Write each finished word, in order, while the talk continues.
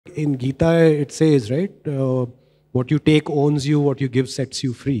In Gita, it says, right, what you take owns you, what you give sets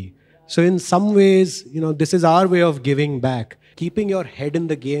you free. So in some ways, this is our way of giving back. Keeping your head in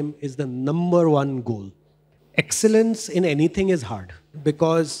the game is the number one goal. Excellence in anything is hard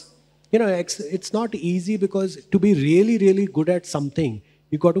because, it's not easy, because to be really, really good at something,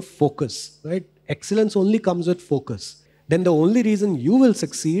 you got to focus, right? Excellence only comes with focus. Then the only reason you will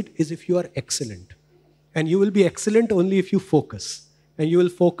succeed is if you are excellent. And you will be excellent only if you focus. And you will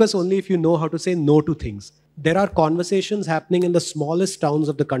focus only if you know how to say no to things. There are conversations happening in the smallest towns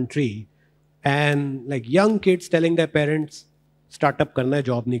of the country, and like young kids telling their parents, startup karna hai,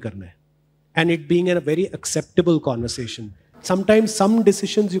 job nahi karna hai. And it being a very acceptable conversation. Sometimes some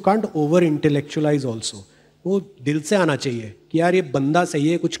decisions you can't over-intellectualize also. वो दिल से आना चाहिए कि यार ये बंदा सही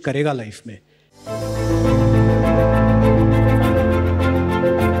है, कुछ करेगा लाइफ में.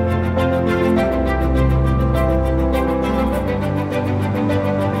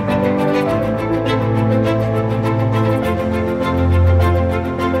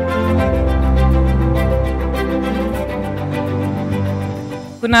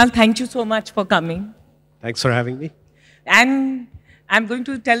 Kunal, thank you so much for coming. Thanks for having me. And I'm going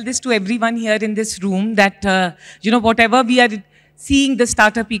to tell this to everyone here in this room that, whatever we are seeing the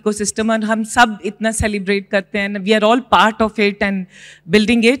startup ecosystem, and hum sab itna celebrate karte hain, and we are all part of it and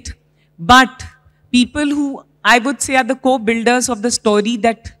building it. But people who I would say are the co-builders of the story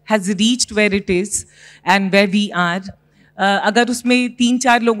that has reached where it is and where we are. अगर उसमें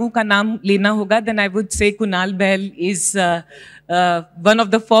 3-4 लोगों का नाम लेना होगा, then I would say Kunal Bahl is one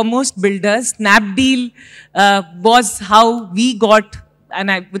of the foremost builders. Snapdeal was how we got, and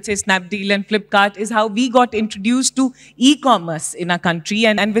I would say Snapdeal and Flipkart is how we got introduced to e-commerce in our country.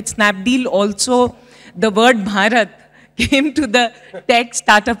 And with Snapdeal also, the word Bharat came to the tech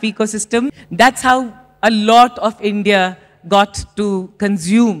startup ecosystem. That's how a lot of India got to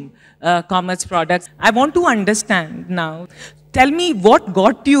consume commerce products. I want to understand now. Tell me what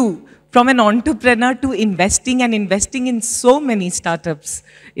got you from an entrepreneur to investing and investing in so many startups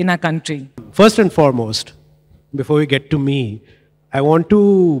in our country? First and foremost, before we get to me, I want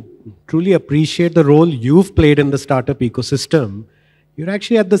to truly appreciate the role you've played in the startup ecosystem. You're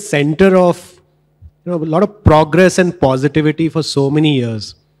actually at the center of a lot of progress and positivity for so many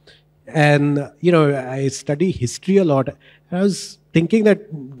years. And, I study history a lot. I was thinking that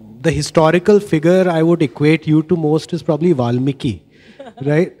the historical figure I would equate you to most is probably Valmiki,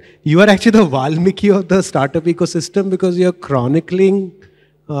 right? You are actually the Valmiki of the startup ecosystem because you're chronicling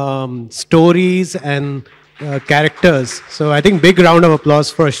stories and characters. So I think big round of applause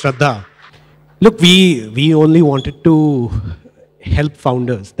for Shradha. Look, we only wanted to help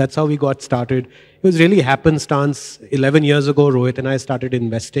founders. That's how we got started. It was really happenstance. 11 years ago, Rohit and I started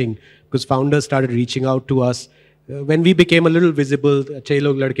investing because founders started reaching out to us. When we became a little visible, अच्छे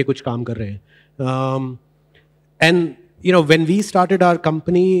लोग लड़के कुछ काम कर रहे हैं. And when we started our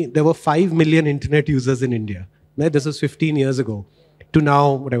company, there were 5 million internet users in India. This was 15 years ago. To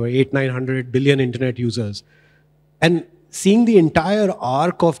now, whatever, 800-900 billion internet users. And seeing the entire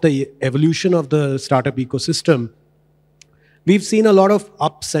arc of the evolution of the startup ecosystem, we've seen a lot of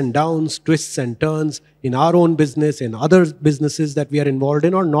ups and downs, twists and turns in our own business, in other businesses that we are involved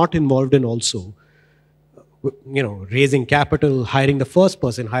in or not involved in also. Raising capital, hiring the first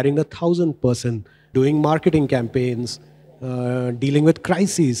person, hiring the 1,000th person, doing marketing campaigns, dealing with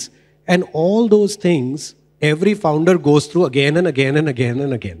crises. And all those things, every founder goes through again and again and again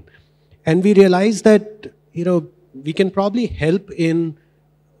and again. And we realize that, we can probably help in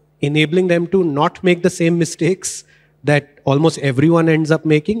enabling them to not make the same mistakes that almost everyone ends up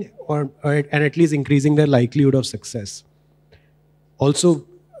making, and at least increasing their likelihood of success. Also,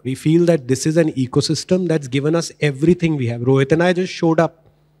 we feel that this is an ecosystem that's given us everything we have. Rohit and I just showed up,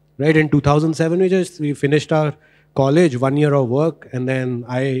 right? In 2007, we finished our college, 1 year of work, and then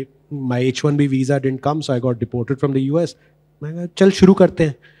my H-1B visa didn't come, so I got deported from the US. Chal shuru karte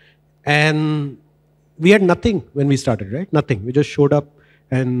hain. And we had nothing when we started, right? Nothing. We just showed up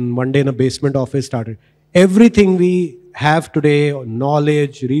and one day in a basement office started. Everything we have today,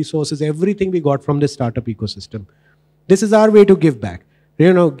 knowledge, resources, everything we got from this startup ecosystem. This is our way to give back.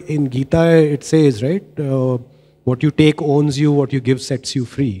 In Gita, it says, right, what you take owns you, what you give sets you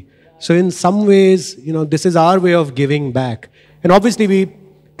free. So in some ways, this is our way of giving back. And obviously, we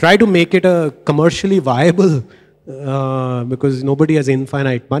try to make it a commercially viable because nobody has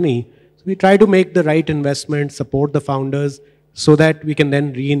infinite money. So we try to make the right investment, support the founders so that we can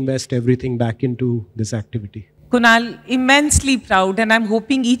then reinvest everything back into this activity. Kunal, immensely proud, and I'm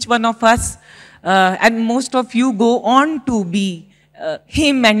hoping each one of us and most of you go on to be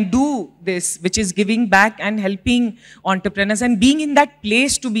him and do this, which is giving back and helping entrepreneurs and being in that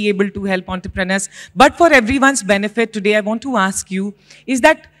place to be able to help entrepreneurs. But for everyone's benefit today, I want to ask you, is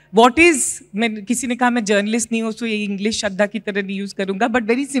that what is, किसी ने कहा मैं journalist नहीं हूँ, so ये English शब्द की तरह नहीं यूज करूँगा, but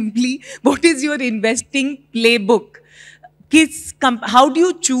very simply, what is your investing playbook? How do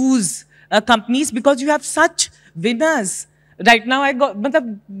you choose companies, because you have such winners? Right now, I got,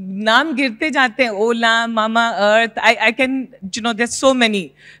 मतलब नाम गिरते जाते हैं, Ola, Mama Earth. I can, there's so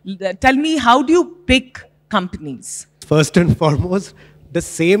many. Tell me, how do you pick companies? First and foremost, the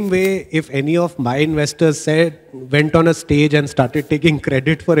same way if any of my investors went on a stage and started taking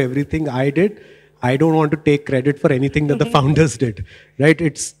credit for everything I did, I don't want to take credit for anything that the founders did, right?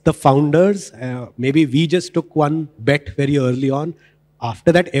 It's the founders. Maybe we just took one bet very early on.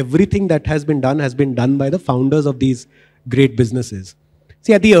 After that, everything that has been done by the founders of these great businesses.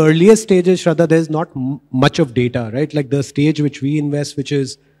 See, at the earliest stages, Shradha, there's not much of data, right? Like the stage which we invest, which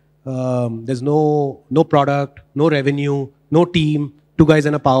is there's no product, no revenue, no team, 2 guys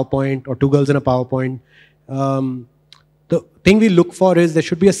in a PowerPoint or 2 girls in a PowerPoint. The thing we look for is there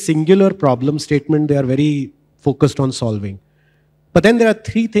should be a singular problem statement they are very focused on solving. But then there are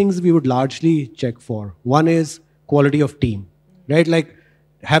 3 things we would largely check for. One is quality of team, right? Like,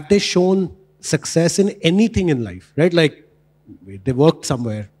 have they shown success in anything in life, right? Like, they worked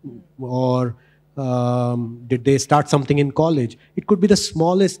somewhere, or did they start something in college? It could be the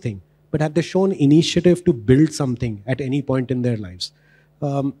smallest thing, but have they shown initiative to build something at any point in their lives?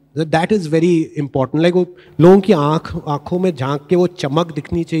 That is very important. Like, लोगों की आँखों में झांक के वो चमक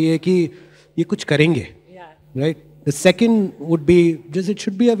दिखनी चाहिए कि ये कुछ करेंगे, right? The second would be just it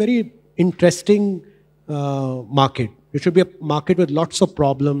should be a very interesting market. It should be a market with lots of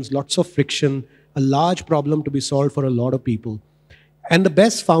problems, lots of friction, a large problem to be solved for a lot of people. And the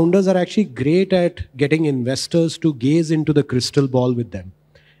best founders are actually great at getting investors to gaze into the crystal ball with them.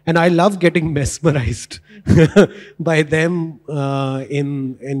 And I love getting mesmerized by them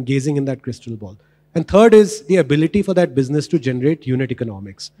in gazing in that crystal ball. And third is the ability for that business to generate unit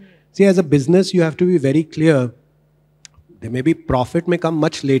economics. See, as a business, you have to be very clear. There may be profit may come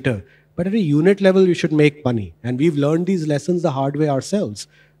much later, but at a unit level, you should make money. And we've learned these lessons the hard way ourselves,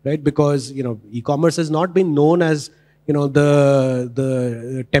 right? Because, e-commerce has not been known as,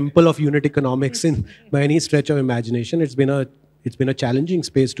 the temple of unit economics by any stretch of imagination. It's been a challenging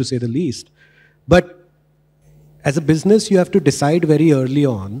space, to say the least. But as a business, you have to decide very early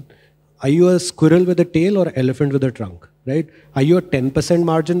on, are you a squirrel with a tail or elephant with a trunk, right? Are you a 10%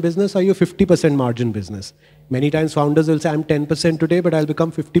 margin business or are you a 50% margin business? Many times founders will say, I'm 10% today, but I'll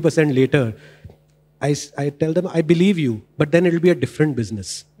become 50% later. I tell them, I believe you, but then it'll be a different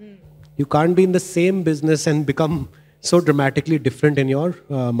business. You can't be in the same business and become so dramatically different in your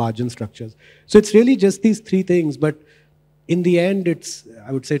margin structures. So it's really just these 3 things, but in the end,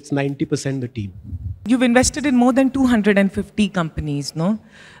 I would say it's 90% the team. You've invested in more than 250 companies, no?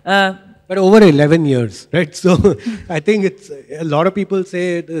 But over 11 years, right? So I think a lot of people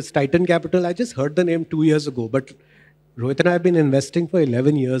say it's Titan Capital. I just heard the name 2 years ago, but Rohit and I have been investing for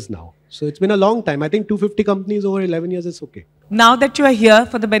 11 years now. So it's been a long time. I think 250 companies over 11 years is okay. Now that you are here,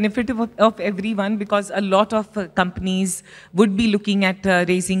 for the benefit of everyone, because a lot of companies would be looking at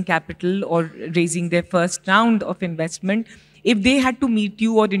raising capital or raising their first round of investment, if they had to meet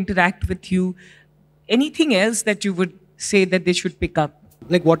you or interact with you, anything else that you would say that they should pick up?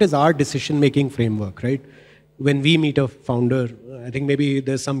 Like, what is our decision-making framework, right? When we meet a founder, I think maybe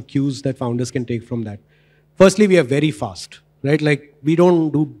there's some cues that founders can take from that. Firstly, we are very fast, right? Like, we don't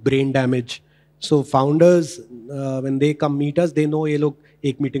do brain damage. So founders, when they come meet us, they know ye log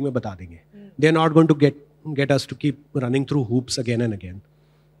ek meeting mein bata denge. They're not going to get us to keep running through hoops again and again.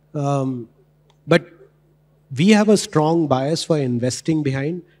 But we have a strong bias for investing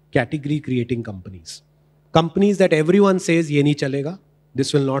behind category-creating companies. Companies that everyone says, ye nahi chalega,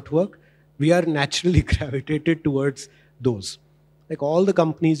 this will not work. We are naturally gravitated towards those. Like all the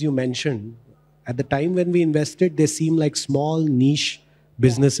companies you mentioned, at the time when we invested, they seem like small niche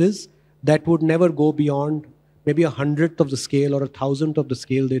businesses that would never go beyond maybe 1/100th of the scale or 1,000th of the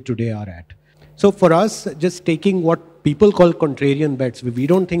scale they today are at. So for us, just taking what people call contrarian bets, we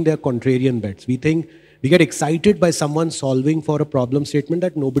don't think they're contrarian bets. We think we get excited by someone solving for a problem statement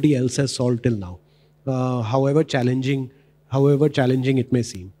that nobody else has solved till now, however challenging it may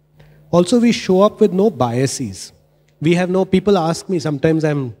seem. Also, we show up with no biases. We have no, people ask me, sometimes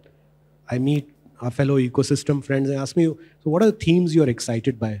I meet our fellow ecosystem friends and ask me, so what are the themes you're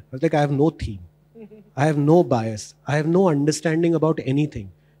excited by? I was like, I have no theme. I have no bias. I have no understanding about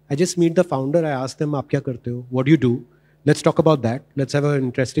anything. I just meet the founder. I ask them, aap kya karte ho? What do you do? Let's talk about that. Let's have an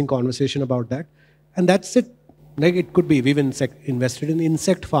interesting conversation about that. And that's it. Like it could be, we've invested in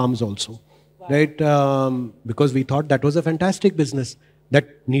insect farms also, right? Because we thought that was a fantastic business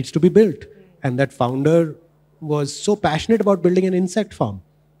that needs to be built. And that founder was so passionate about building an insect farm.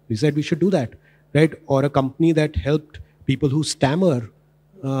 We said we should do that, right? Or a company that helped people who stammer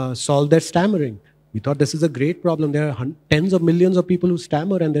solve their stammering. We thought this is a great problem. There are tens of millions of people who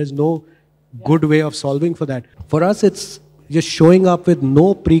stammer and there's no good way of solving for that. For us, it's just showing up with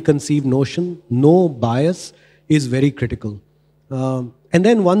no preconceived notion, no bias is very critical. And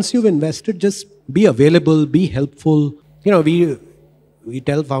then once you've invested, just be available, be helpful. You know, we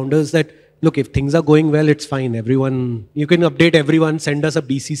tell founders that, look, if things are going well, it's fine. Everyone, you can update everyone, send us a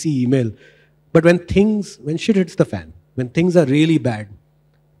BCC email. But when shit hits the fan, when things are really bad,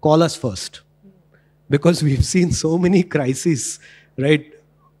 call us first. Because we've seen so many crises, right?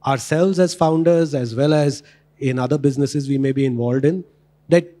 Ourselves as founders, as well as in other businesses we may be involved in,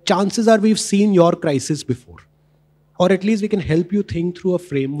 that chances are we've seen your crisis before. Or at least we can help you think through a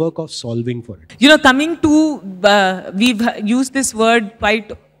framework of solving for it. You know, coming to, we've used this word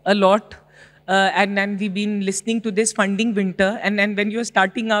quite a lot. And we've been listening to this funding winter. And when you're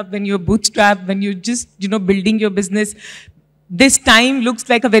starting up, when you're bootstrapped, when you're just, you know, building your business, this time looks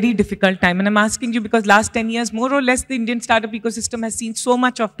like a very difficult time. And I'm asking you because last 10 years, more or less, the Indian startup ecosystem has seen so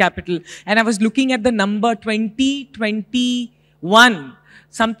much of capital. And I was looking at the number 2021.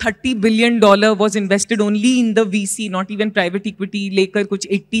 Some $30 billion was invested only in the VC, not even private equity. Later, kuch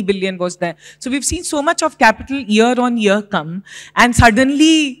 80 billion was there. So we've seen so much of capital year on year come. And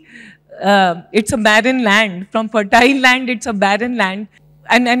suddenly, it's a barren land. From fertile land, it's a barren land.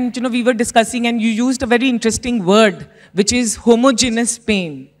 And you know, we were discussing and you used a very interesting word, which is homogeneous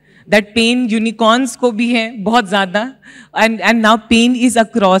pain. That pain unicorns ko bhi hai, bahut zyada. And now pain is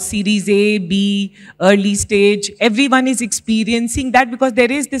across Series A, B, early stage. Everyone is experiencing that because there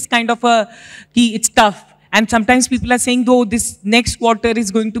is this kind of it's tough. And sometimes people are saying, though, this next quarter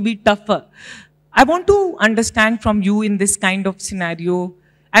is going to be tougher. I want to understand from you in this kind of scenario.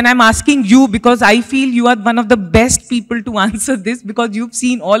 And I'm asking you because I feel you are one of the best people to answer this because you've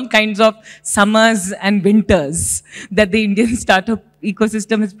seen all kinds of summers and winters that the Indian startup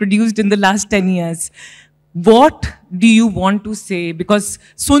ecosystem has produced in the last 10 years. What do you want to say? Because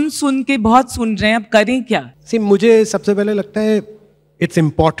सुन के बहुत सुन रहे हैं, अब करें क्या? See, मुझे सबसे पहले लगता है it's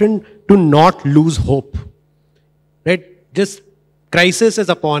important to not lose hope. Right? Just crisis is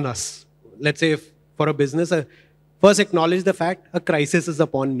upon us. Let's say if for a business, first acknowledge the fact a crisis is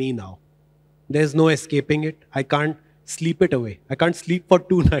upon me now. There's no escaping it. I can't sleep it away. I can't sleep for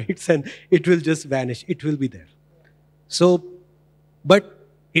 2 nights and it will just vanish. It will be there. So, but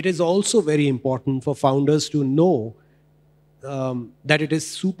it is also very important for founders to know that it is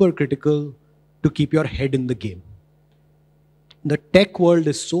super critical to keep your head in the game. The tech world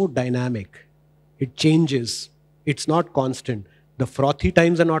is so dynamic. It changes. It's not constant. The frothy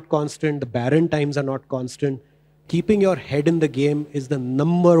times are not constant. The barren times are not constant. Keeping your head in the game is the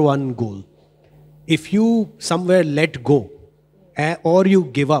 #1 goal. If you somewhere let go or you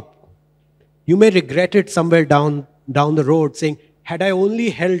give up, you may regret it somewhere down the road saying, had I only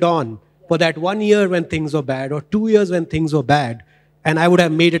held on for that 1 year when things were bad or 2 years when things were bad, and I would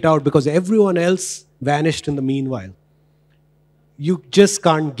have made it out because everyone else vanished in the meanwhile. You just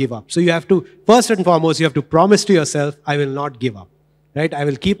can't give up. So you have to, first and foremost, you have to promise to yourself, I will not give up. Right? I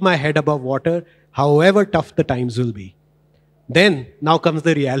will keep my head above water, however tough the times will be. Then, now comes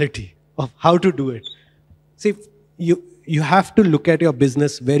the reality of how to do it. See, you have to look at your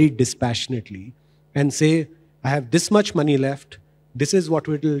business very dispassionately and say, I have this much money left. This is what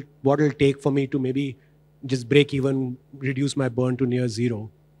it'll take for me to maybe just break even, reduce my burn to near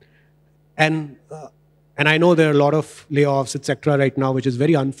zero. And I know there are a lot of layoffs, etc. right now, which is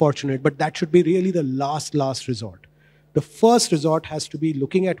very unfortunate, but that should be really the last resort. The first resort has to be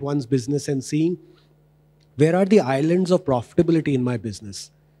looking at one's business and seeing where are the islands of profitability in my business.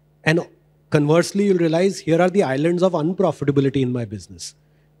 And conversely, you'll realize here are the islands of unprofitability in my business.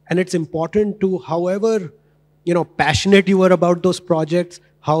 And it's important to, however passionate you are about those projects,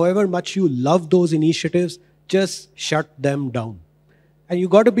 however much you love those initiatives, just shut them down. And you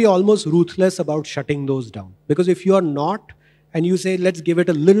got to be almost ruthless about shutting those down. Because if you are not, and you say, let's give it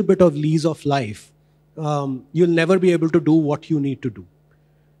a little bit of lease of life, you'll never be able to do what you need to do.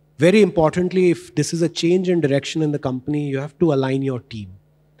 Very importantly, if this is a change in direction in the company, you have to align your team.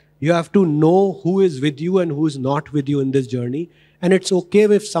 You have to know who is with you and who is not with you in this journey. And it's okay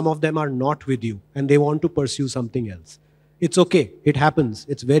if some of them are not with you and they want to pursue something else. It's okay. It happens.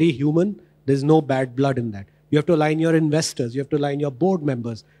 It's very human. There's no bad blood in that. You have to align your investors. You have to align your board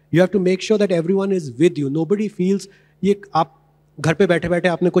members. You have to make sure that everyone is with you. Nobody feels, घर पे बैठे बैठे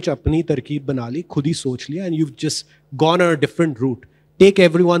आपने कुछ अपनी तरकीब बना ली, खुद ही सोच लिया, and you've just gone on a different route. Take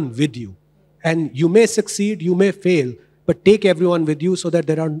everyone with you. And you may succeed, you may fail, but take everyone with you so that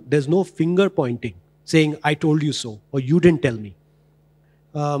there's no finger pointing saying, I told you so, or you didn't tell me.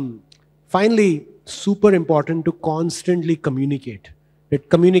 Finally, super important to constantly communicate.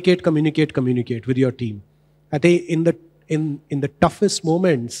 Communicate with your team. I think in the toughest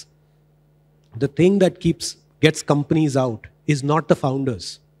moments, the thing that gets companies out is not the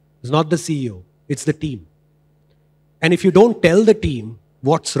founders, it's not the CEO, it's the team. And if you don't tell the team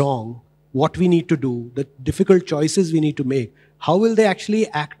what's wrong, what we need to do, the difficult choices we need to make, how will they actually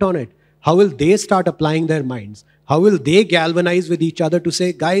act on it? How will they start applying their minds? How will they galvanize with each other to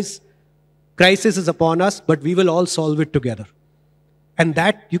say, guys, crisis is upon us, but we will all solve it together. And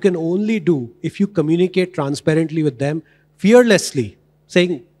that you can only do if you communicate transparently with them, fearlessly,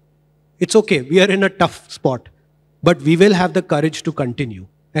 saying, it's okay, we are in a tough spot, but we will have the courage to continue,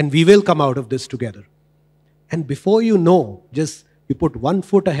 and we will come out of this together. And before you know, just you put one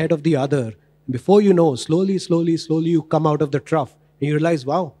foot ahead of the other. Before you know, slowly, you come out of the trough, and you realize,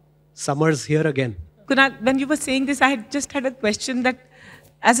 wow, summer's here again. Kunal, when you were saying this, I just had a question that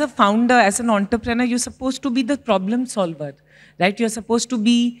as a founder, as an entrepreneur, you're supposed to be the problem solver, right? You're supposed to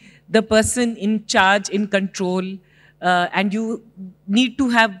be the person in charge, in control, and you need to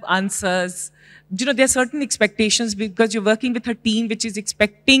have answers. You know, there are certain expectations because you're working with a team which is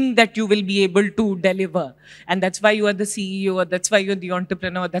expecting that you will be able to deliver. And that's why you are the CEO, or that's why you're the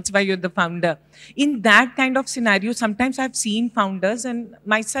entrepreneur, that's why you're the founder. In that kind of scenario, sometimes I've seen founders, and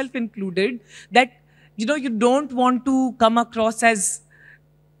myself included, that, you know, you don't want to come across as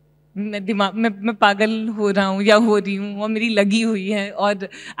मैं पागल हो रहा हूँ या हो रही हूँ और मेरी लगी हुई है और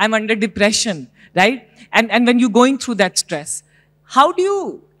I'm under depression, right? And when you're going through that stress, how do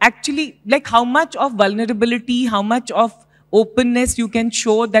you actually, like, how much of vulnerability, how much of openness you can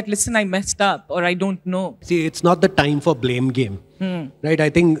show that, listen, I messed up or I don't know? See, it's not the time for blame game, right? I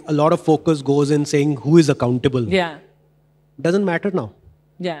think a lot of focus goes in saying who is accountable. Yeah. Doesn't matter now.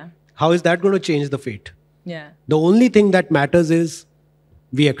 Yeah. How is that going to change the fate? Yeah. The only thing that matters is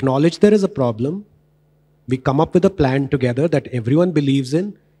we acknowledge there is a problem, we come up with a plan together that everyone believes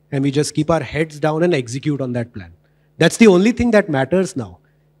in, and we just keep our heads down and execute on that plan. That's the only thing that matters now.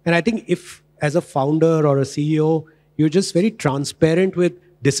 And I think if, as a founder or a CEO, you're just very transparent with,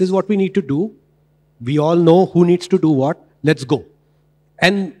 this is what we need to do, we all know who needs to do what, let's go.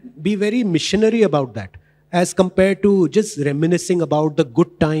 And be very missionary about that, as compared to just reminiscing about the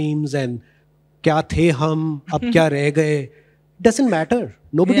good times and kya the hum, ab kya reh gaye. Doesn't matter.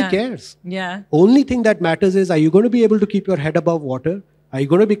 Nobody cares. Yeah. Only thing that matters is, are you going to be able to keep your head above water? Are you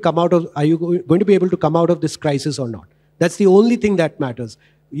going to be going to be able to come out of this crisis or not? That's the only thing that matters.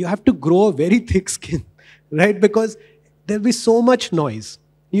 You have to grow a very thick skin, right? Because there'll be so much noise.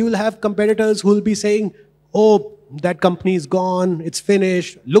 You will have competitors who will be saying, oh, that company is gone, it's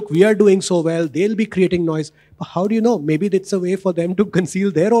finished. Look, we are doing so well. They'll be creating noise. But how do you know? Maybe it's a way for them to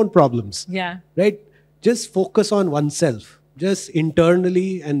conceal their own problems. Yeah. Right? Just focus on oneself. Just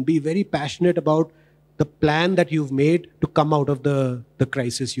internally, and be very passionate about the plan that you've made to come out of the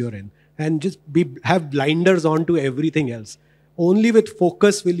crisis you're in. And just have blinders on to everything else. Only with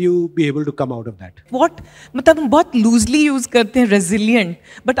focus will you be able to come out of that. What, मतलब हम बहुत loosely use करते हैं resilient.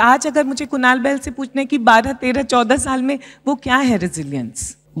 But आज अगर मुझे कुणाल बैल से पूछने की 12, 13, 14 साल में वो क्या है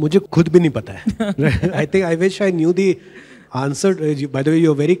resilience? मुझे खुद भी नहीं पता है. I think I wish I knew the answer. By the way,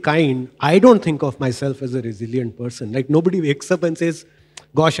 you're very kind. I don't think of myself as a resilient person. Like, nobody wakes up and says,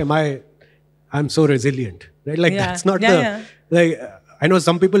 gosh, I'm so resilient. Right? Like, that's not like, I know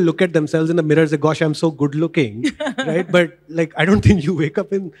some people look at themselves in the mirror and say, gosh, I'm so good looking. Right? But like, I don't think you wake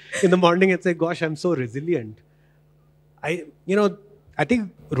up in the morning and say, gosh, I'm so resilient. I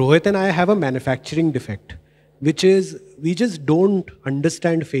think Rohit and I have a manufacturing defect, which is we just don't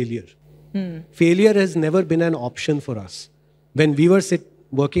understand failure. Failure has never been an option for us. When we were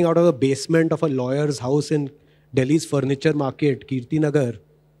working out of a basement of a lawyer's house in Delhi's furniture market, Kirti Nagar,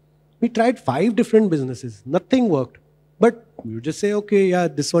 we tried 5 different businesses. Nothing worked. But you just say, okay, yeah,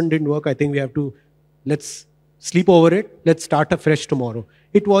 this one didn't work. I think let's sleep over it. Let's start afresh tomorrow.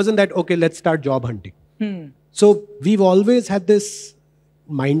 It wasn't that, okay, let's start job hunting. So we've always had this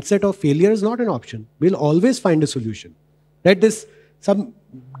mindset of failure is not an option. We'll always find a solution. Right? Some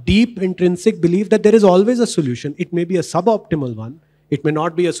deep intrinsic belief that there is always a solution. It may be a suboptimal one. It may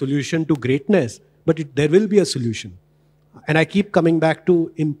not be a solution to greatness, but there will be a solution. And I keep coming back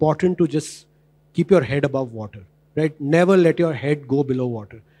to important to just keep your head above water, right? Never let your head go below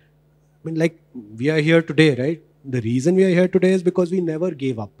water. I mean, like, we are here today, right? The reason we are here today is because we never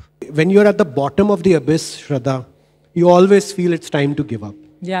gave up. When you're at the bottom of the abyss, Shradha, you always feel it's time to give up.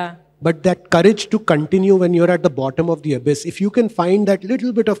 Yeah. But that courage to continue when you're at the bottom of the abyss, if you can find that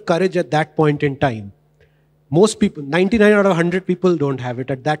little bit of courage at that point in time, most people, 99 out of 100 people don't have it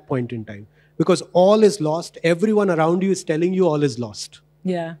at that point in time, because all is lost. Everyone around you is telling you all is lost.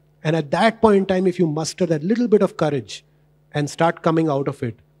 Yeah. And at that point in time, if you muster that little bit of courage and start coming out of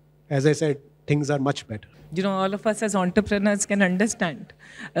it, as I said, things are much better. You know, all of us as entrepreneurs can understand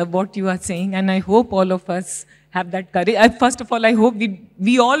what you are saying, and I hope all of us have that courage. First of all, I hope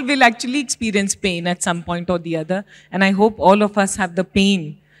we all will actually experience pain at some point or the other, and I hope all of us have the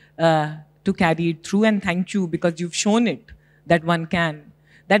pain to carry it through, and thank you, because you've shown it that one can.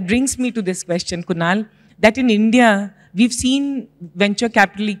 That brings me to this question, Kunal, that in India, we've seen venture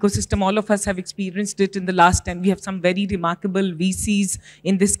capital ecosystem, all of us have experienced it in the last 10. We have some very remarkable VCs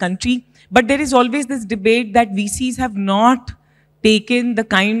in this country. But there is always this debate that VCs have not taken the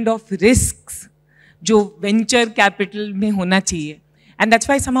kind of risks जो venture capital में होना चाहिए. And that's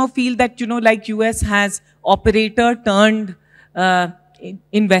why I somehow feel that, you know, like US has operator turned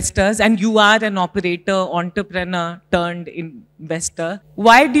investors, and you are an operator, entrepreneur turned investor.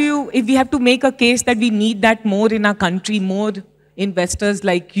 Why do you, if we have to make a case that we need that more in our country, more investors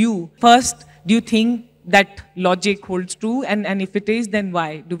like you, first, do you think that logic holds true? And if it is, then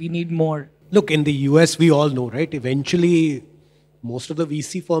why do we need more? Look, in the US, we all know, right? Eventually, most of the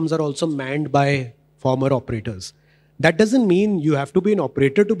VC firms are also manned by former operators. That doesn't mean you have to be an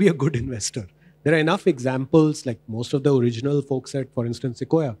operator to be a good investor. There are enough examples, like most of the original folks at, for instance,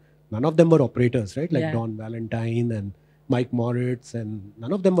 Sequoia, none of them were operators, right? Like Don Valentine and Mike Moritz, and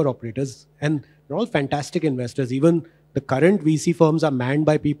none of them were operators. And they're all fantastic investors. Even the current VC firms are manned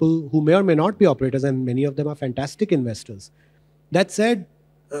by people who may or may not be operators, and many of them are fantastic investors. That said,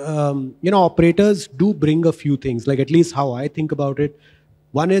 you know, operators do bring a few things, like at least how I think about it.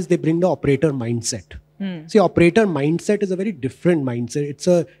 One is they bring the operator mindset. See, operator mindset is a very different mindset.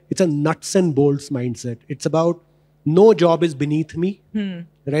 It's a nuts and bolts mindset. It's about no job is beneath me,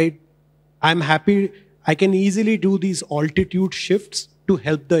 right? I'm happy. I can easily do these altitude shifts to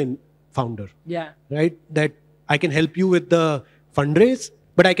help the founder, right? That I can help you with the fundraise,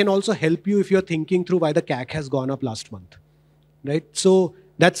 but I can also help you if you're thinking through why the CAC has gone up last month, right? So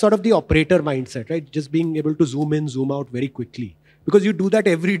that's sort of the operator mindset, right? Just being able to zoom in, zoom out very quickly, because you do that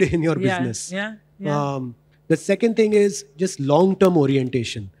every day in your business. The second thing is just long-term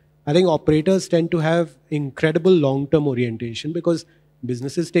orientation. I think operators tend to have incredible long-term orientation because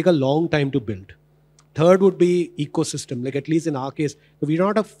businesses take a long time to build. Third would be ecosystem. Like at least in our case, we're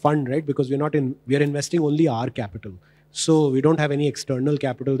not a fund, right? Because we are investing only our capital. So we don't have any external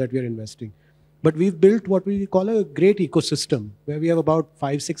capital that we are investing. But we've built what we call a great ecosystem, where we have about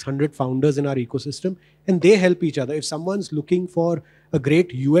 500-600 founders in our ecosystem, and they help each other. If someone's looking for a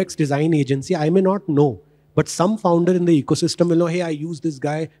great UX design agency, I may not know, but some founder in the ecosystem will know, hey, I use this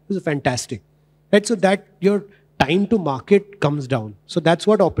guy, this is fantastic. Right? So that your time to market comes down. So that's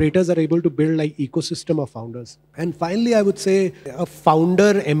what operators are able to build, like ecosystem of founders. And finally, I would say a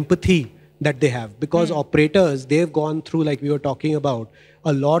founder empathy that they have, because operators, they've gone through, like we were talking about,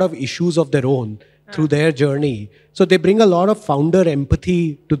 a lot of issues of their own through their journey. So they bring a lot of founder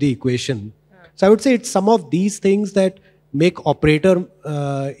empathy to the equation. So I would say it's some of these things that make operator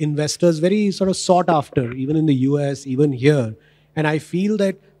investors very sort of sought after, even in the US, even here. And I feel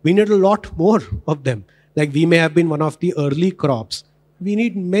that we need a lot more of them. Like we may have been one of the early crops. We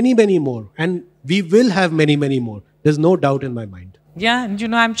need many, many more. And we will have many, many more. There's no doubt in my mind. Yeah, and you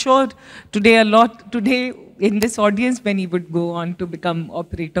know, I'm sure today in this audience, many would go on to become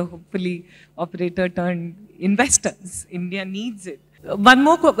operator, hopefully operator turned investors. India needs it. One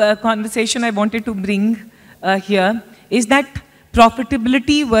more conversation I wanted to bring here is that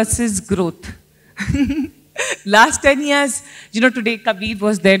profitability versus growth. Last 10 years, you know, today Kabir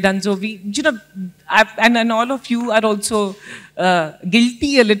was there, Danzo, you know, and all of you are also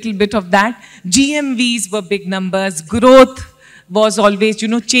guilty a little bit of that. GMVs were big numbers, growth was always, you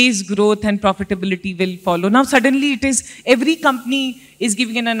know, chase growth and profitability will follow. Now suddenly it is, every company is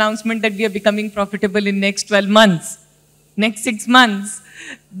giving an announcement that we are becoming profitable in next 12 months, next 6 months.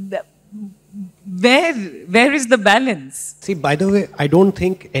 Where is the balance? See, by the way, I don't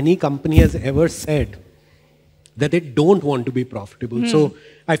think any company has ever said that they don't want to be profitable. So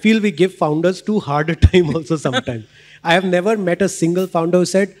I feel we give founders too hard a time also sometimes. I have never met a single founder who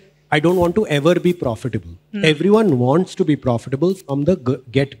said, I don't want to ever be profitable. Everyone wants to be profitable from the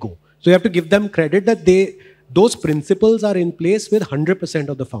get-go. So you have to give them credit that those principles are in place with 100%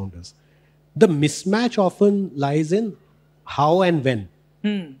 of the founders. The mismatch often lies in how and when.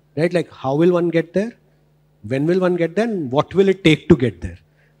 Right? Like how will one get there? When will one get there? And what will it take to get there?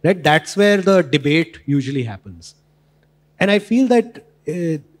 Right? That's where the debate usually happens. And I feel that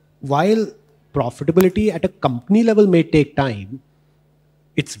while profitability at a company level may take time,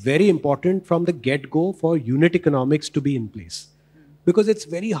 it's very important from the get-go for unit economics to be in place. Because it's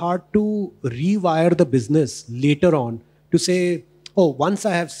very hard to rewire the business later on to say, oh, once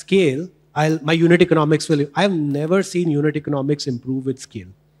I have scale, my unit economics will... I have never seen unit economics improve with scale.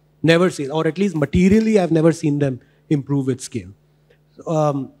 Never seen, or at least materially, I've never seen them improve with scale.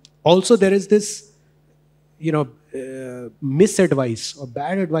 Also, there is this, misadvice or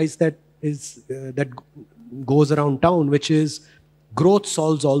bad advice that goes around town, which is growth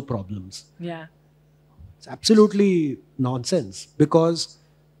solves all problems. Yeah. It's absolutely nonsense, because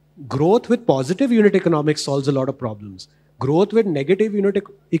growth with positive unit economics solves a lot of problems. Growth with negative unit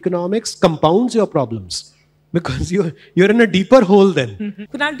economics compounds your problems, because you're in a deeper hole then.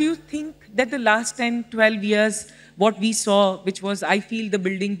 Kunal, do you think that the last 10, 12 years, what we saw, which was, I feel, the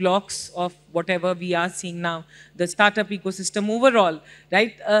building blocks of whatever we are seeing now, the startup ecosystem overall,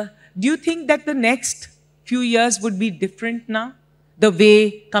 right? Do you think that the next few years would be different now? The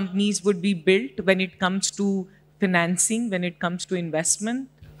way companies would be built when it comes to financing, when it comes to investment?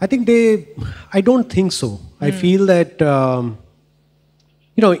 I don't think so. I feel that,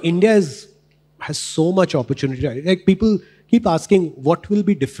 India has so much opportunity. Like, people keep asking, what will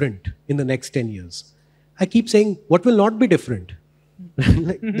be different in the next 10 years? I keep saying, what will not be different?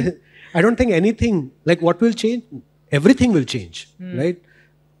 I don't think anything, what will change? Everything will change, right?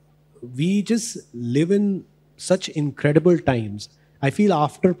 We just live in such incredible times. I feel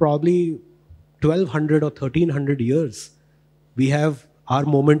after probably 1200 or 1300 years, we have our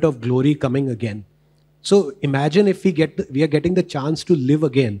moment of glory coming again. So imagine if we are getting the chance to live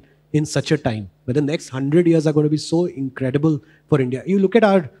again in such a time, where the next 100 years are going to be so incredible for India. You look at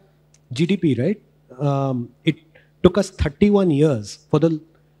our GDP, right? It took us 31 years for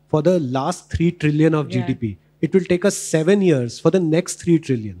the last 3 trillion of GDP. It will take us 7 years for the next 3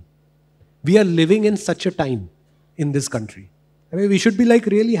 trillion. We are living in such a time in this country. I mean, we should be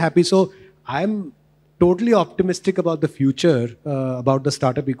really happy. So I'm totally optimistic about the future, about the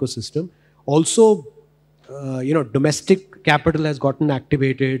startup ecosystem. Also, domestic capital has gotten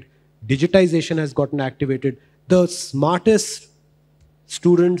activated. Digitization has gotten activated. The smartest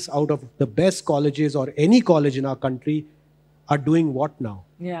students out of the best colleges or any college in our country are doing what now?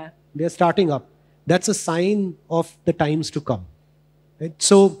 Yeah. They're starting up. That's a sign of the times to come. Right?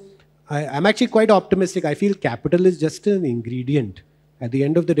 So I'm actually quite optimistic. I feel capital is just an ingredient. At the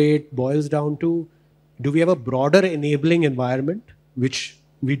end of the day, it boils down to, do we have a broader enabling environment, which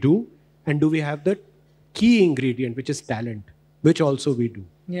we do? And do we have the key ingredient, which is talent, which also we do?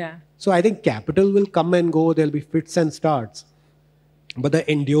 Yeah. So I think capital will come and go. There'll be fits and starts. But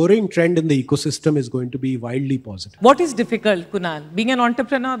the enduring trend in the ecosystem is going to be wildly positive. What is difficult, Kunal? Being an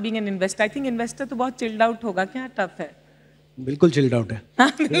entrepreneur, being an investor? I think investor to बहुत chilled out होगा क्या? Tough है. बिल्कुल chilled out है.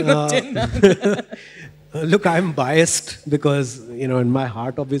 Look, I'm biased because, in my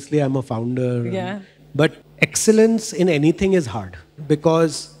heart, obviously, I'm a founder. Yeah. But excellence in anything is hard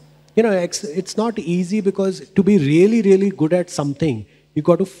because, it's not easy, because to be really, really good at something, you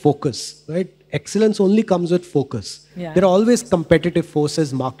got to focus, right? Excellence only comes with focus. Yeah. There are always competitive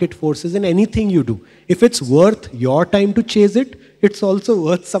forces, market forces in anything you do. If it's worth your time to chase it, it's also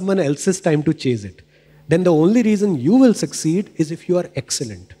worth someone else's time to chase it. Then the only reason you will succeed is if you are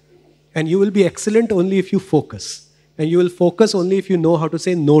excellent. And you will be excellent only if you focus. And you will focus only if you know how to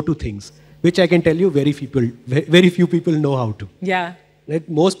say no to things, which I can tell you very few people know how to. Yeah. Right?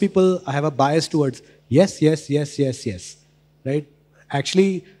 Most people have a bias towards yes, yes, yes, yes, yes. Right?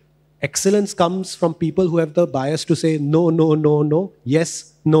 Actually, excellence comes from people who have the bias to say no, no, no, no,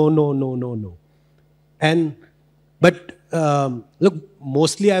 yes, no, no, no, no, no. But look,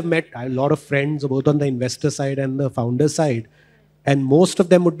 mostly I've met a lot of friends, both on the investor side and the founder side, and most of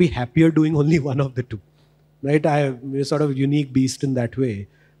them would be happier doing only one of the two. Right? I'm a sort of unique beast in that way.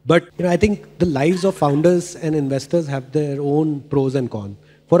 But I think the lives of founders and investors have their own pros and cons.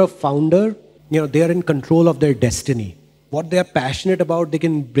 For a founder, they are in control of their destiny. What they are passionate about, they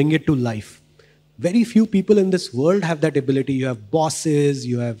can bring it to life. Very few people in this world have that ability. You have bosses,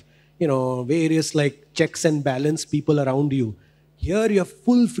 you have, various checks and balance people around you. Here you have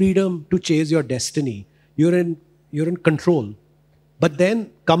full freedom to chase your destiny. You're in control. But then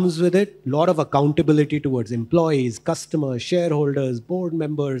comes with it a lot of accountability towards employees, customers, shareholders, board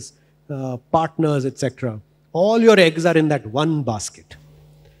members, partners, etc. All your eggs are in that one basket.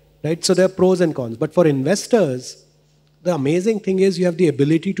 Right? So there are pros and cons. But for investors, the amazing thing is you have the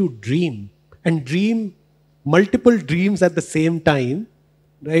ability to dream and dream multiple dreams at the same time,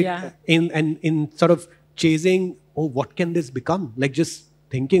 right? Yeah. In sort of chasing, oh, what can this become? Just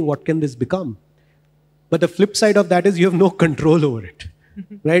thinking, what can this become? But the flip side of that is you have no control over it,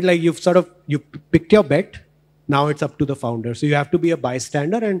 right? Like you picked your bet. Now it's up to the founder. So you have to be a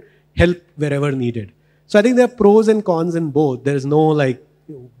bystander and help wherever needed. So I think there are pros and cons in both. There is no like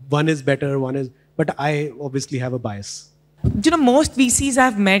one is better, but I obviously have a bias. Most VCs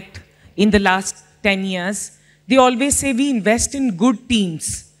I've met in the last 10 years, they always say we invest in good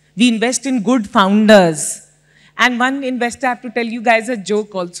teams. We invest in good founders. And one investor, I have to tell you guys a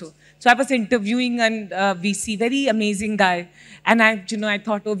joke also. So I was interviewing a VC, very amazing guy. And I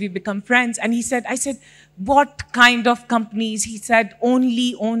thought, oh, we become friends. And I said, what kind of companies? He said,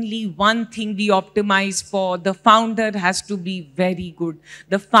 only one thing we optimize for. The founder has to be very good.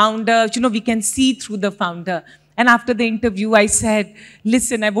 The founder, we can see through the founder. And after the interview, I said,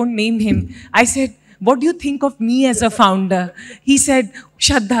 listen, I won't name him. I said, what do you think of me as a founder? He said,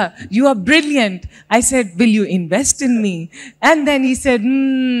 Shradha, you are brilliant. I said, will you invest in me? And then he said,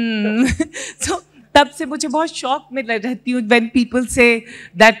 So, तब से मुझे बहुत shock में रहती हूँ when people say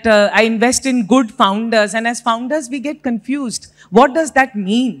that I invest in good founders, and as founders we get confused. What does that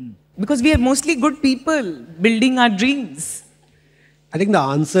mean? Because we are mostly good people building our dreams. I think the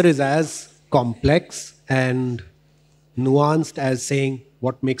answer is as complex and nuanced as saying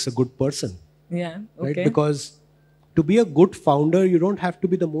what makes a good person. Yeah, okay. Right? Because to be a good founder, you don't have to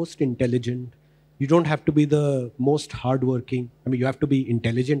be the most intelligent. You don't have to be the most hardworking. I mean, you have to be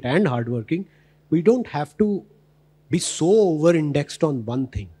intelligent and hardworking. We don't have to be so over-indexed on one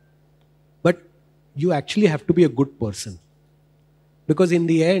thing. But you actually have to be a good person. Because in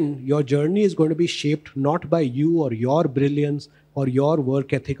the end, your journey is going to be shaped not by you or your brilliance or your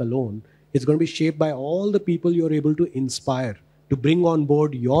work ethic alone. It's going to be shaped by all the people you're able to inspire, to bring on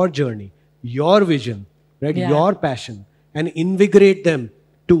board your journey, your vision, right? Yeah. Your passion, and invigorate them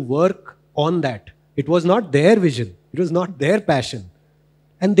to work on that. It was not their vision. It was not their passion.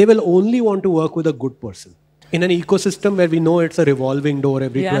 And they will only want to work with a good person in an ecosystem where we know it's a revolving door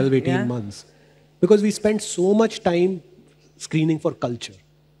every 12, 18 months. Because we spend so much time screening for culture,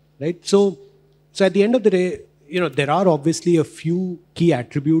 right? So at the end of the day, there are obviously a few key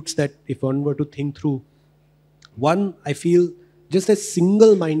attributes that if one were to think through. One, I feel just a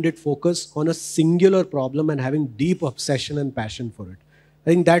single-minded focus on a singular problem and having deep obsession and passion for it.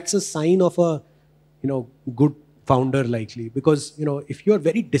 I think that's a sign of a, good founder likely. Because, if you're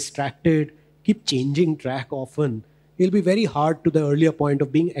very distracted, keep changing track often, it'll be very hard to the earlier point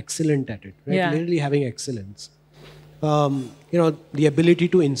of being excellent at it, right? Yeah. Literally having excellence. The ability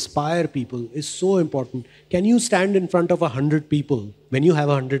to inspire people is so important. Can you stand in front of 100 people, when you have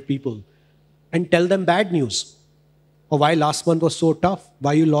 100 people, and tell them bad news? Or why last month was so tough?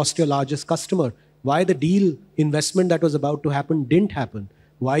 Why you lost your largest customer? Why the deal investment that was about to happen didn't happen?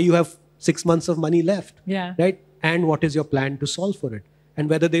 Why you have 6 months of money left? Yeah. Right? And what is your plan to solve for it? And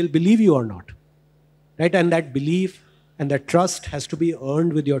whether they'll believe you or not. Right? And that belief and that trust has to be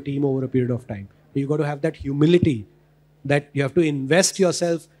earned with your team over a period of time. You've got to have that humility that you have to invest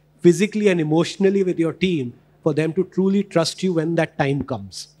yourself physically and emotionally with your team for them to truly trust you when that time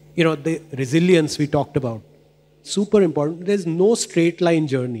comes. The resilience we talked about, super important. There's no straight line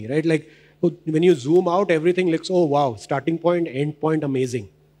journey, right? Like when you zoom out, everything looks, oh wow, starting point, end point, amazing,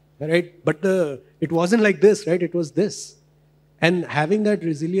 right? But it wasn't like this, right? It was this. And having that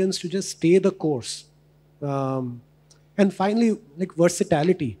resilience to just stay the course. And finally, like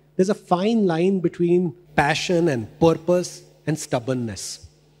versatility. There's a fine line between passion and purpose and stubbornness.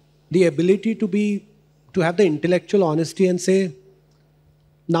 The ability to have the intellectual honesty and say,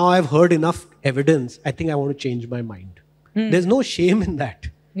 now I've heard enough evidence, I think I want to change my mind. There's no shame in that.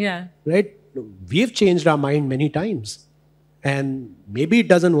 Yeah. Right? We've changed our mind many times. And maybe it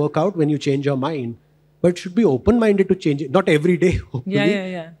doesn't work out when you change your mind, but should be open-minded to change it. Not every day, hopefully.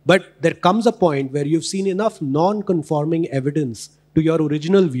 Yeah. But there comes a point where you've seen enough non-conforming evidence to your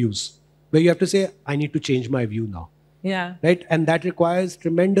original views, where you have to say, I need to change my view now. Yeah. Right? And that requires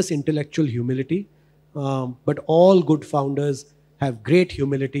tremendous intellectual humility. But all good founders have great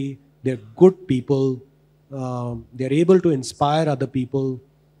humility. They're good people. They're able to inspire other people.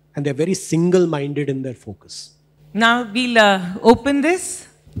 And they're very single-minded in their focus. Now we'll open this.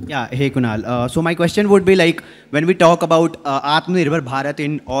 Yeah, hey Kunal. So my question would be like, when we talk about Atmanirbhar Bharat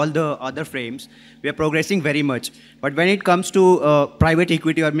in all the other frames, we are progressing very much. But when it comes to private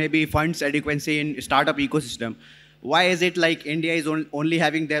equity or maybe funds adequacy in startup ecosystem, why is it like India is only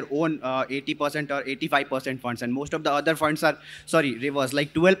having their own 80% or 85% funds, and most of the other funds are, reverse,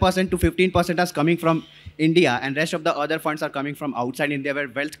 like 12% to 15% are coming from India, and rest of the other funds are coming from outside India, where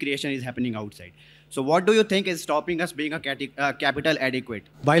wealth creation is happening outside. So what do you think is stopping us being a capital adequate?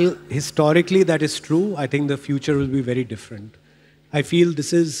 While historically that is true, I think the future will be very different. I feel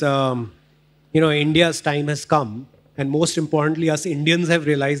this is India's time has come, and most importantly, us Indians have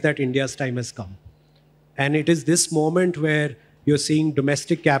realized that India's time has come. And it is this moment where you're seeing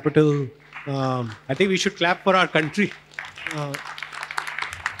domestic capital. I think we should clap for our country.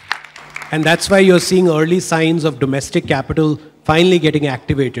 And that's why you're seeing early signs of domestic capital finally getting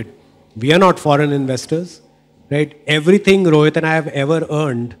activated. We are not foreign investors, right? Everything Rohit and I have ever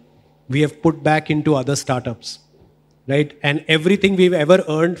earned, we have put back into other startups, right? And everything we've ever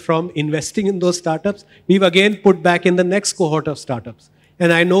earned from investing in those startups, we've again put back in the next cohort of startups.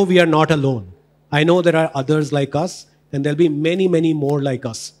 And I know we are not alone. I know there are others like us, and there'll be many, many more like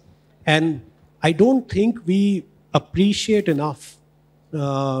us. And I don't think we appreciate enough.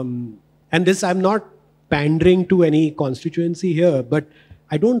 And this, I'm not pandering to any constituency here, but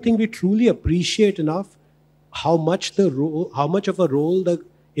I don't think we truly appreciate enough how much of a role the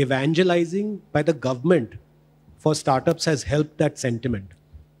evangelizing by the government for startups has helped that sentiment.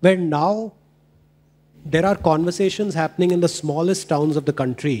 Where now there are conversations happening in the smallest towns of the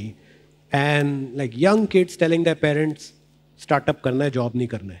country, and like young kids telling their parents, startup karna hai, job nahi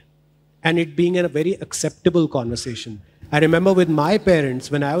karna hai. And it being a very acceptable conversation. I remember with my parents,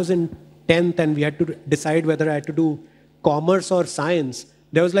 when I was in 10th and we had to decide whether I had to do commerce or science,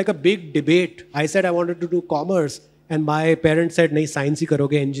 there was like a big debate. I said I wanted to do commerce, and my parents said, nahi, science hi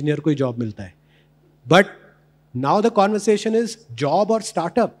karoge, engineer ko hi job milta hai. But now the conversation is job or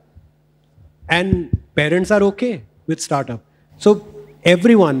startup. And parents are okay with startup. So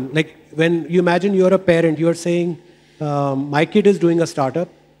everyone, like when you imagine you're a parent, you're saying, my kid is doing a startup,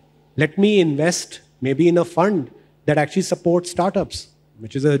 let me invest maybe in a fund that actually supports startups,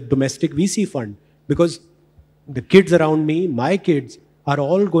 which is a domestic VC fund. Because the kids around me, my kids, are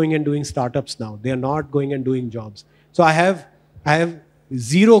all going and doing startups now. They are not going and doing jobs. So I have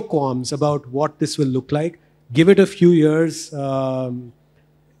zero qualms about what this will look like. Give it a few years,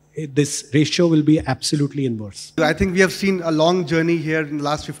 this ratio will be absolutely inverse. I think we have seen a long journey here in the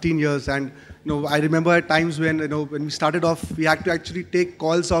last 15 years, and I remember at times when when we started off, we had to actually take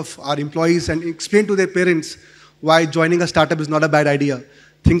calls of our employees and explain to their parents why joining a startup is not a bad idea.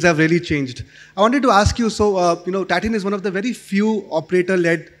 Things have really changed. I wanted to ask you, so Tatin is one of the very few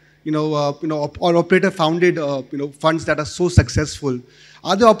operator-led, or operator-founded, funds that are so successful.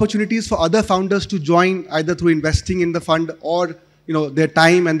 Are there opportunities for other founders to join either through investing in the fund or their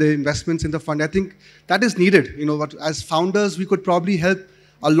time and their investments in the fund? I think that is needed. As founders, we could probably help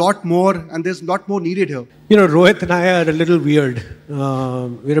a lot more, and there's a lot more needed here. Rohit and I are a little weird.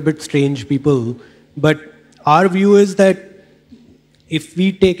 We're a bit strange people, but our view is that if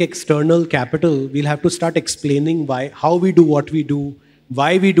we take external capital, we'll have to start explaining how we do what we do,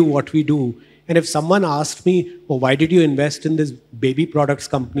 why we do what we do. And if someone asked me, oh, why did you invest in this baby products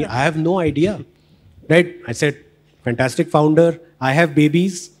company? I have no idea, right? I said, fantastic founder. I have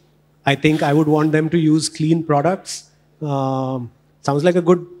babies. I think I would want them to use clean products. Sounds like a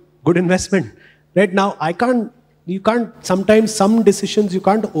good investment. Right now, sometimes some decisions you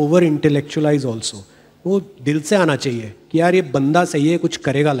can't over-intellectualize also. वो दिल से आना चाहिए कि यार ये बंदा सही है, कुछ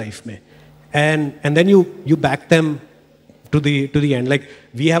करेगा लाइफ में. And then you back them to the end. Like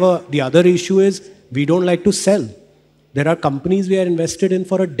the other issue is we don't like to sell. There are companies we are invested in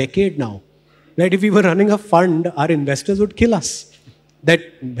for a decade now. Right? If we were running a fund, our investors would kill us. That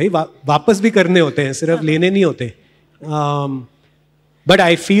भाई वापस भी करने होते हैं, सिर्फ लेने नहीं होते. But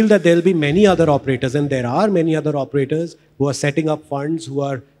I feel that there will be many other operators, and there are many other operators who are setting up funds, who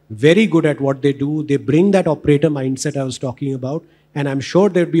are very good at what they do. They bring that operator mindset I was talking about, and I'm sure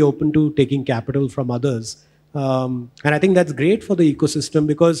they'd be open to taking capital from others. And I think that's great for the ecosystem,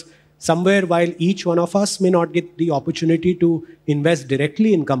 because somewhere while each one of us may not get the opportunity to invest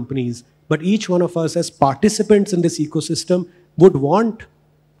directly in companies, but each one of us as participants in this ecosystem would want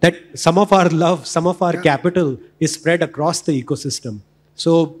that some of our love, some of our capital is spread across the ecosystem.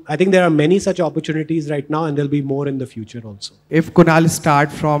 So I think there are many such opportunities right now, and there'll be more in the future also. If Kunal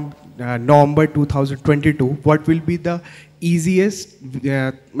start from November 2022, what will be the easiest?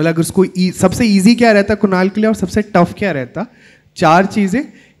 मतलब उसको सबसे easy क्या रहता कुणाल के लिए और सबसे tough क्या रहता? 4 चीजें.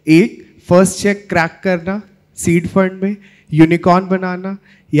 एक, first check crack करना, seed fund में, unicorn बनाना,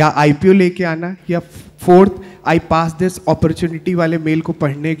 या IPO लेके आना, या fourth, I pass this opportunity वाले mail को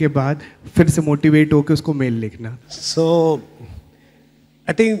पढ़ने के बाद फिर से motivate होके उसको mail लिखना. So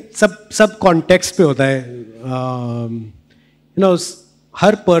I think सब context पे होता है.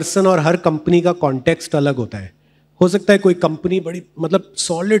 हर person और हर company का context अलग होता है. हो सकता है कोई कंपनी बड़ी मतलब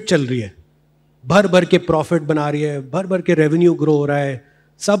सॉलिड चल रही है, भर के प्रॉफिट बना रही है, भर के रेवेन्यू ग्रो हो रहा है,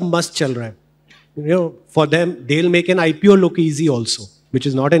 सब मस्त चल रहा है. For them, they'll make an IPO look easy also, which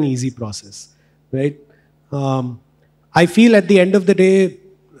is not an easy process, right? I feel at the end of the day,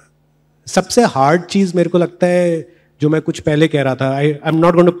 सबसे हार्ड चीज़ मेरे को लगता है, जो मैं कुछ पहले कह रहा था, I am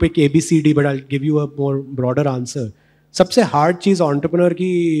not going to pick ABCD but I give you a more broader answer. सबसे हार्ड चीज़ एंटरप्रेन्योर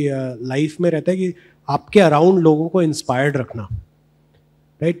की लाइफ में रहता है कि आपके अराउंड लोगों को इंस्पायर्ड रखना,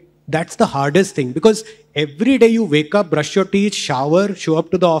 right? That's the hardest thing because every day you wake up, brush your teeth, shower, show up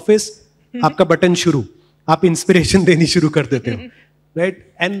to the office, आपका बटन शुरू, आप इंस्पिरेशन देनी शुरू कर देते हो, right?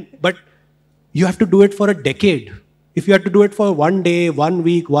 But you have to do it for a decade. If you have to do it for 1 day, 1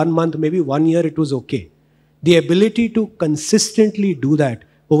 week, 1 month, maybe 1 year, it was okay. The ability to consistently do that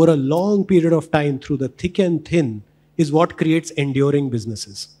over a long period of time through the thick and thin is what creates enduring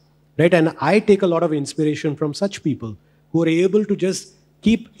businesses, right? And I take a lot of inspiration from such people who are able to just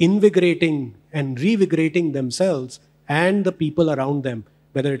keep invigorating and revigorating themselves and the people around them,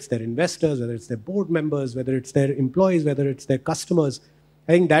 whether it's their investors, whether it's their board members, whether it's their employees, whether it's their customers.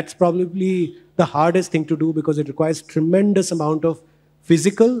 I think that's probably the hardest thing to do because it requires tremendous amount of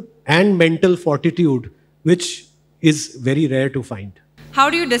physical and mental fortitude, which is very rare to find. How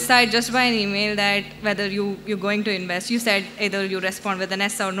do you decide just by an email that whether you're going to invest? You said either you respond with an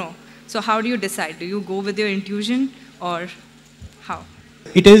yes or no. So how do you decide? Do you go with your intuition or how?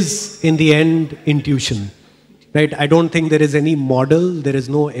 It is, in the end, intuition, right? I don't think there is any model, there is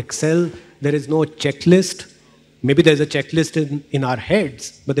no Excel, there is no checklist. Maybe there's a checklist in our heads,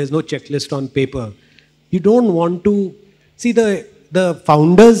 but there's no checklist on paper. You don't want to... See, the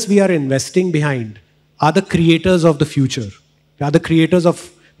founders we are investing behind are the creators of the future. They are the creators of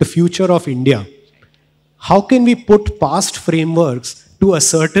the future of India. How can we put past frameworks to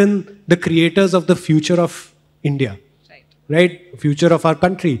ascertain the creators of the future of India? Right? Future of our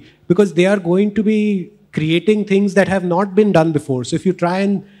country. Because they are going to be creating things that have not been done before. So if you try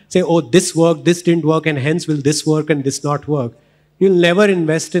and say, oh, this worked, this didn't work, and hence will this work and this not work, you'll never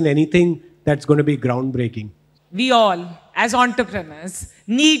invest in anything that's going to be groundbreaking. We all, as entrepreneurs,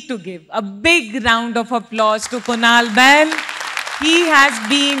 need to give a big round of applause to Kunal Bahl. He has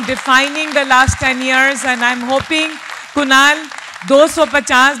been defining the last 10 years, and I'm hoping, Kunal,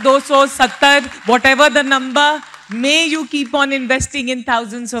 250, 270, whatever the number, may you keep on investing in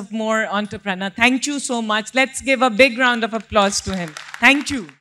thousands of more entrepreneurs. Thank you so much. Let's give a big round of applause to him. Thank you.